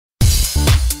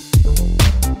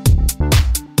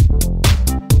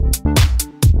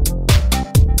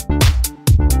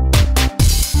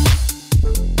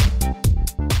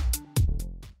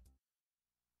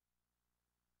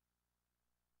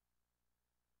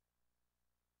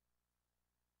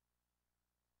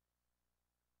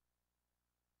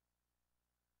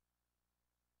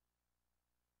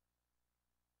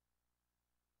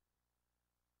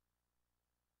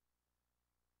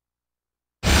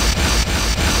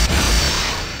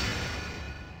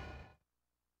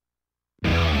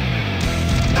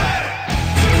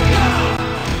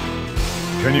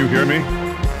Can you hear me?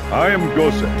 I am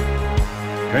Gose.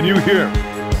 Can you hear me?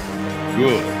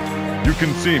 Good. You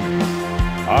can see me.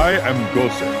 I am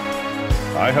Gose.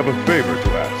 I have a favor to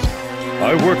ask.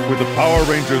 I work with the Power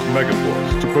Rangers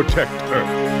Megaforce to protect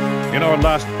Earth. In our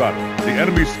last battle, the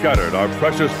enemy scattered our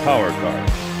precious power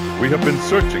cards. We have been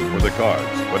searching for the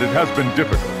cards, but it has been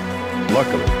difficult.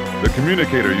 Luckily, the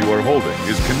communicator you are holding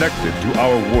is connected to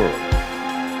our world.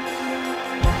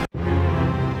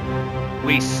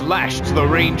 We slashed the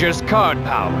Rangers' card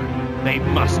power. They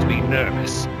must be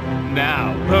nervous.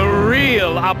 Now, the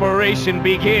real operation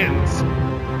begins!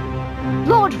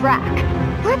 Lord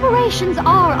Vrack, preparations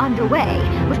are underway,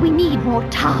 but we need more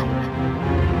time.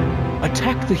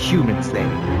 Attack the humans, then.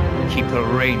 Keep the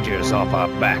Rangers off our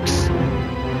backs.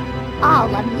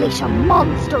 I'll unleash a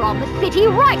monster on the city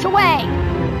right away!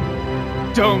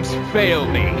 Don't fail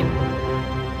me.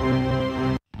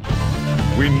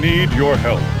 We need your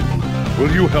help. Will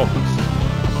you help us?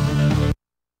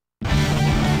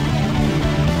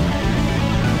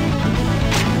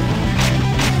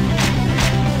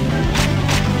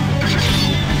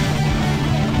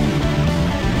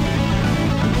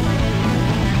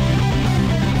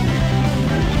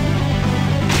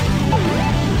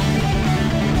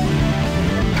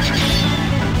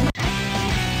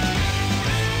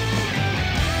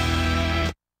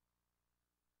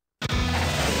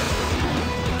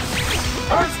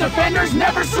 Earth's defenders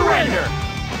never surrender!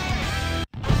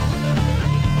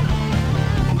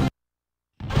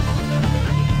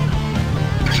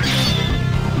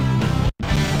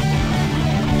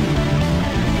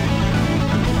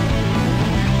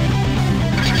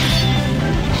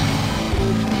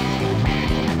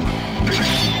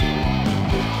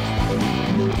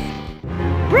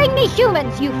 Bring me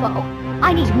humans, UFO!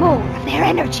 I need more of their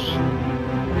energy.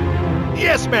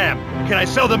 Yes, ma'am! Can I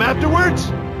sell them afterwards?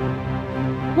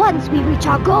 Once we reach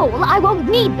our goal, I won't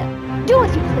need them. Do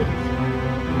as you please.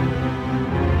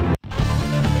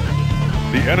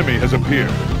 The enemy has appeared.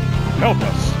 Help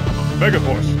us!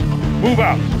 Megaforce, move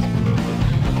out!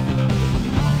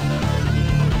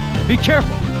 Be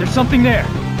careful! There's something there!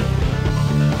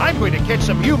 I'm going to catch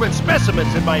some human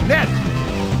specimens in my net!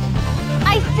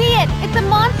 I see it! It's a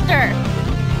monster!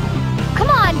 Come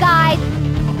on, guys!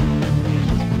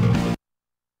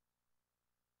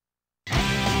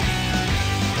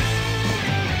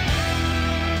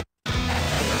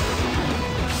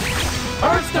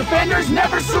 Earth's defenders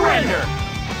never surrender!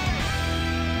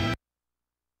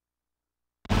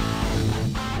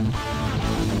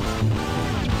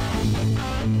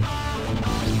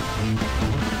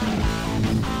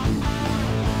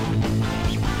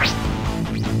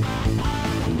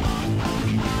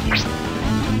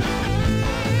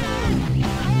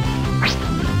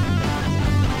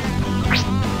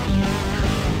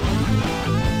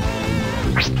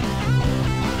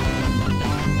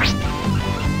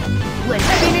 Let's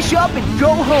finish up and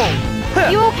go home!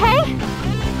 You okay?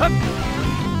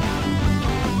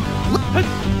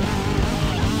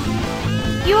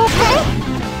 You okay?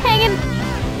 Hang in.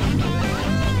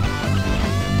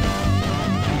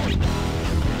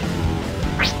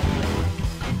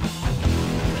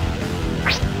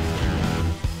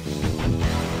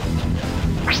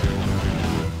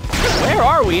 Where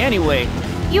are we anyway?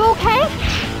 You okay?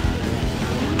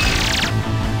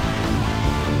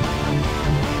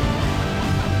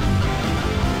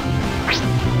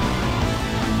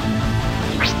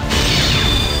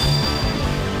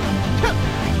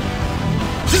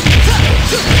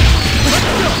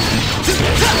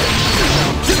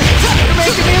 You're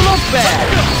making me look bad!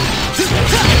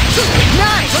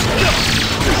 Nice!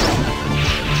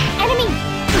 Enemy!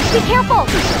 Be careful!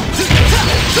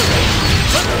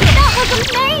 That was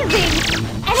amazing!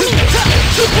 Enemy!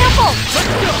 Be careful!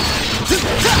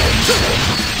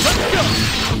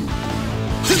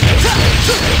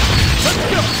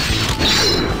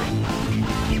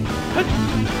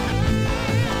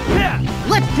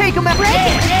 Let's take him out! Break it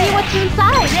and see what's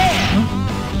inside!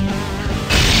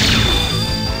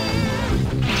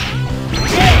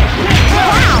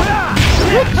 Wow!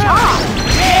 Good job!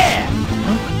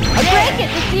 Break it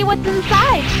to see what's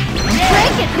inside!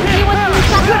 Break it to see what's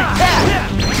inside! Good attack!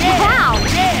 Wow!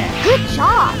 Good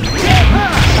job!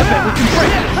 I bet we can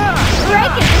break it!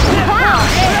 Break it! Wow!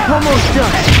 Almost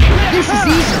done! This is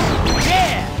easy!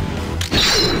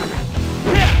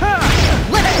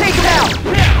 Let's take him out!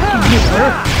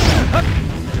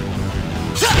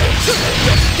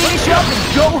 Finish up and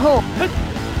go home!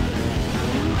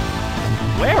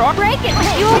 Where are... Break it!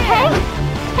 You okay?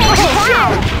 Hey, wow!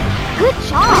 Good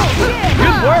job!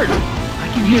 Good work! I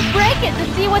can hear... Break it to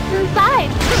see what's inside!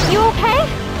 You okay?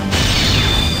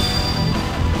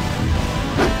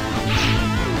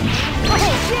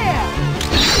 Oh, yeah!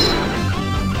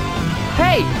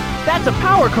 Hey, that's a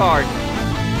power card.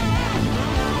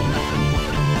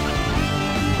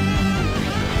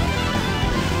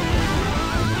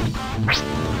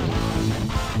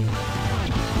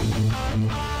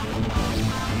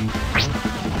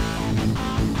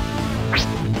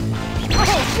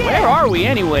 Where are we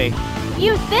anyway?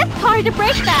 Use this card to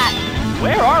break that.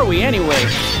 Where are we anyway?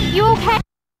 You okay?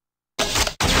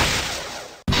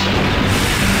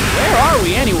 Where are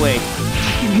we anyway?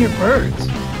 I can hear birds.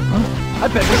 Huh? I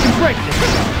bet we can break this.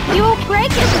 You will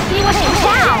break it to see what's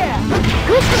down.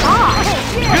 Good job.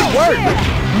 Good work.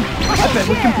 I bet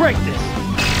we can break this.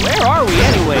 Where are we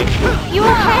anyway? You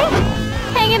okay?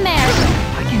 Hang in there.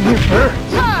 I can hear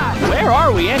birds. Where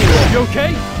are we anyway? You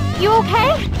okay? You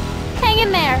okay? Hang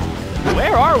in there.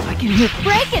 Where are we? I can hear.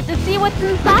 Break it to see what's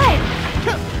inside.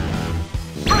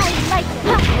 I like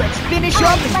it. Let's finish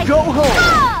up and go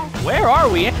home. Where are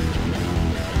we?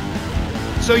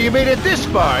 So you made it this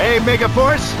far, eh,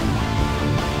 Megaforce?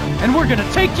 And we're gonna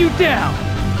take you down.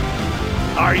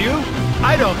 Are you?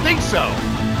 I don't think so.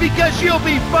 Because you'll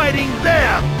be fighting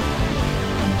them!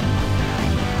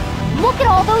 Look at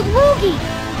all those loogies.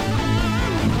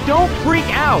 Don't freak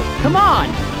out. Come on.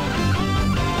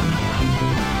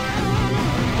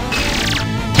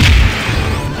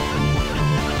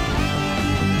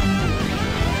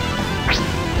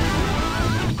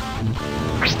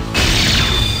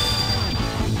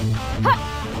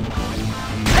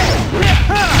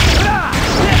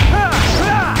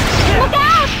 Look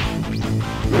out!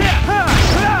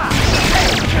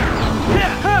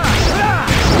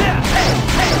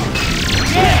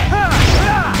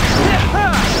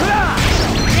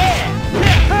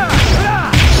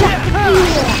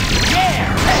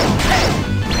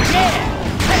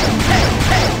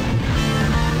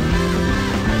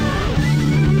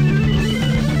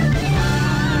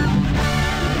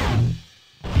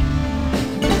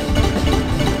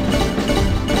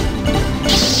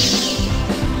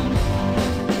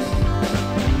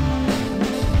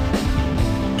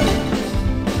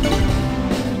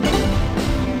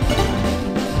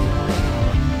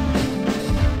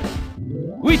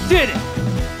 We did it!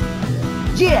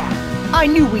 Yeah, I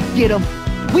knew we'd get them.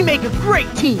 We make a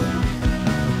great team.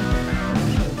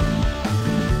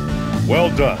 Well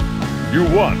done. You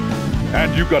won.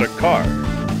 And you got a card.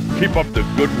 Keep up the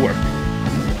good work.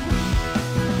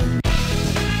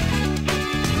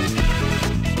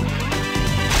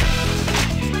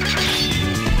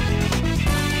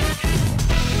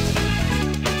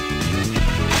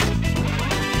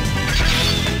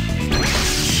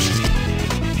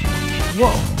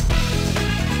 Whoa.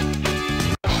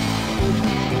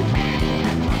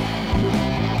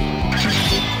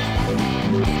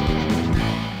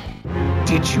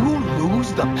 Did you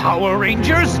lose the Power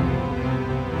Rangers?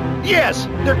 Yes,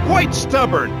 they're quite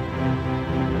stubborn.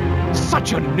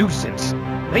 Such a nuisance.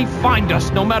 They find us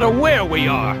no matter where we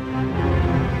are.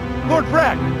 Lord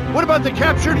Brack, what about the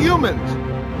captured humans?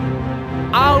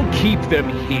 I'll keep them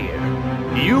here.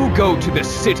 You go to the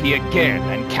city again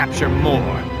and capture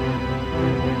more.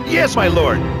 Yes, my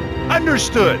lord.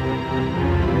 Understood.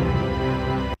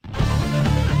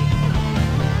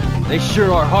 They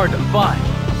sure are hard to find.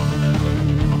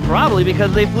 Probably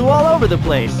because they flew all over the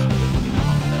place.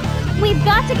 We've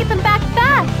got to get them back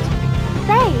fast.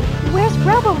 Say, where's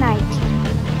Robo Knight?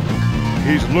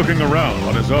 He's looking around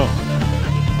on his own.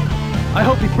 I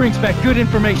hope he brings back good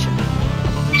information.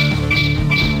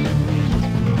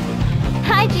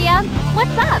 Hi, Gia.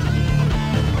 What's up?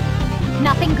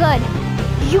 Nothing good.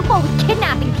 UFO's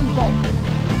kidnapping people.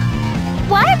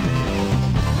 What?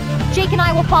 Jake and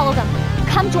I will follow them.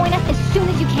 Come join us as soon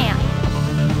as you can.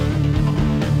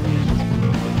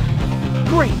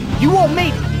 Great, you all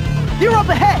made it. They're up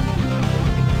ahead.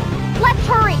 Let's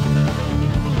hurry.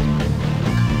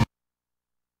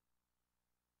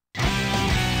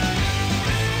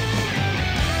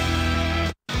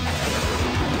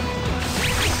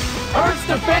 Earth's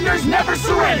defenders never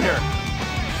surrender!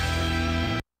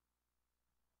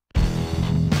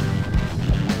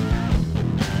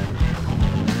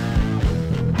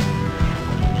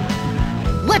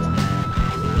 Let's...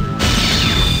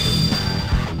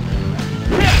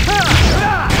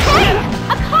 Hey,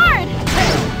 a card!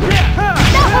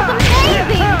 That was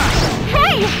amazing!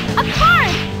 Hey, a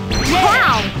card!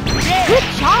 Wow, good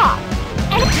job!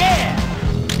 And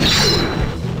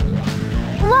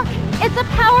look, it's a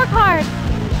power card!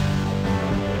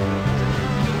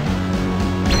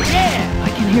 I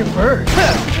can hear birds.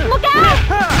 Look out!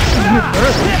 I can hear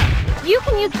birds. You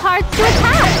can use cards to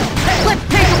attack! Let's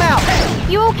take them out!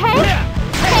 You okay?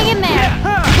 Hang in there!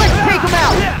 Let's take them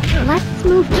out! Let's Let's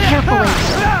move carefully.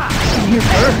 I can hear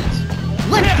birds.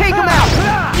 Let's take him out.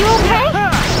 You okay?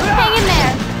 Hang in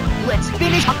there. Let's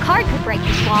finish. A card could break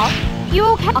this wall. You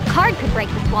okay? A card could break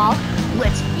this wall.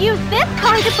 Let's Use this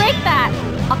card to break that.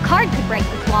 A card could break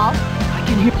this wall. I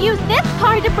can hear. Use this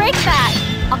card to break that.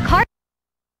 A card.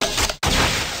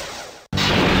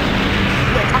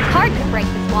 A card could break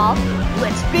this wall.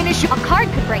 let's finish. A card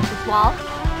could break this wall.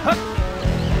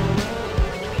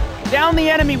 Down the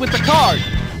enemy with the card.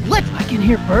 I can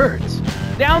hear birds.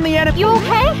 Down the enemy. You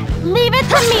okay? Leave it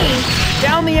to me.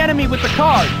 Down the enemy with the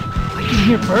card. I can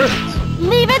hear birds.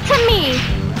 Leave it to me.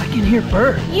 I can hear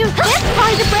birds. Use this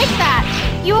card to break that.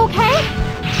 You okay?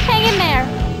 Hang in there.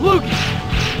 Lucas,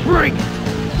 bring it.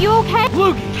 You okay?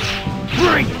 Lucas,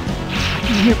 bring it. I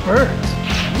can hear birds.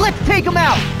 Let's take him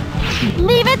out.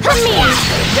 Leave it to me.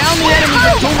 Down the enemy.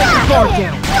 Don't let the guard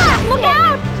down. Look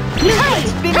out!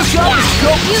 Let's finish up and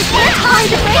go. Use this card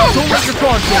to break Don't let your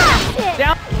guard down.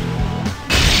 Down.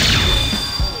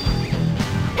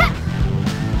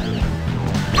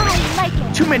 I like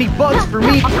it. Too many bugs for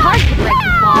me. A card could break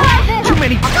this wall. Too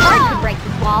many. A card could break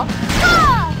this wall.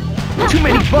 Too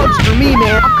many bugs for me,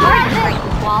 man. A card could break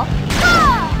this wall.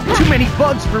 Too many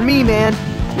bugs for me, man.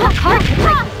 A card could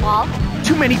break this wall.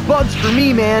 Too many bugs for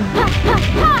me, man.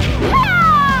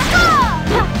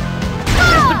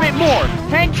 Just a bit more.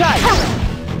 Hang tight.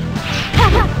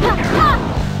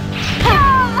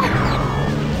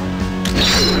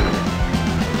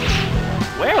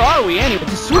 Where are we anyway?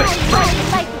 The switch. I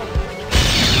like it.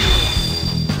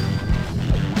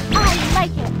 I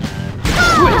like it.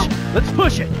 Switch. Let's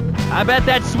push it. I bet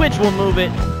that switch will move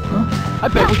it. I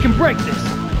bet we can break this.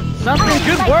 Something.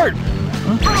 Good word.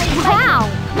 Wow.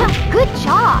 Good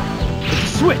job. It's a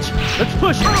switch. Let's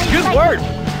push it. Good word.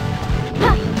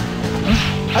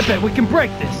 I bet we can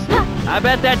break this. I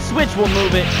bet that switch will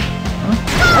move it.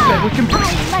 I bet we can break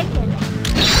it. I like it.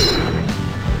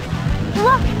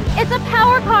 Look, it's a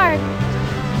power card.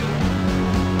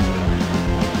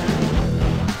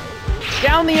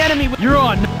 Down the enemy. You're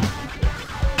on.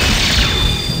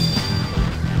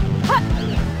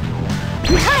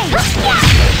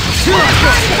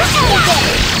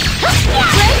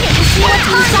 Break it to see what's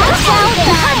inside there.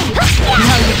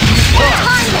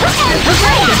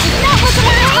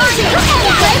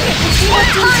 Break it to see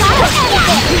what's inside.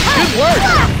 Good word.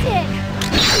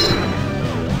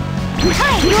 You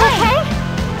okay?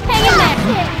 Hang in there.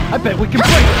 I bet we can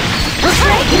break it. Good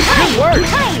word. I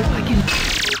can.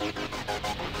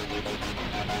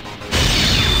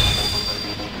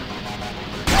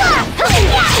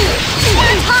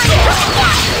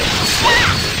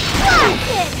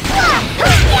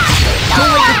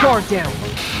 Don't let your guard down.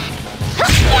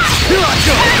 Here I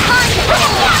go.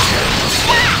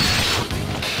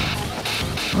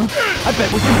 I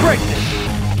bet we can break this.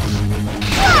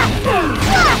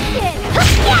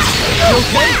 You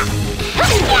okay?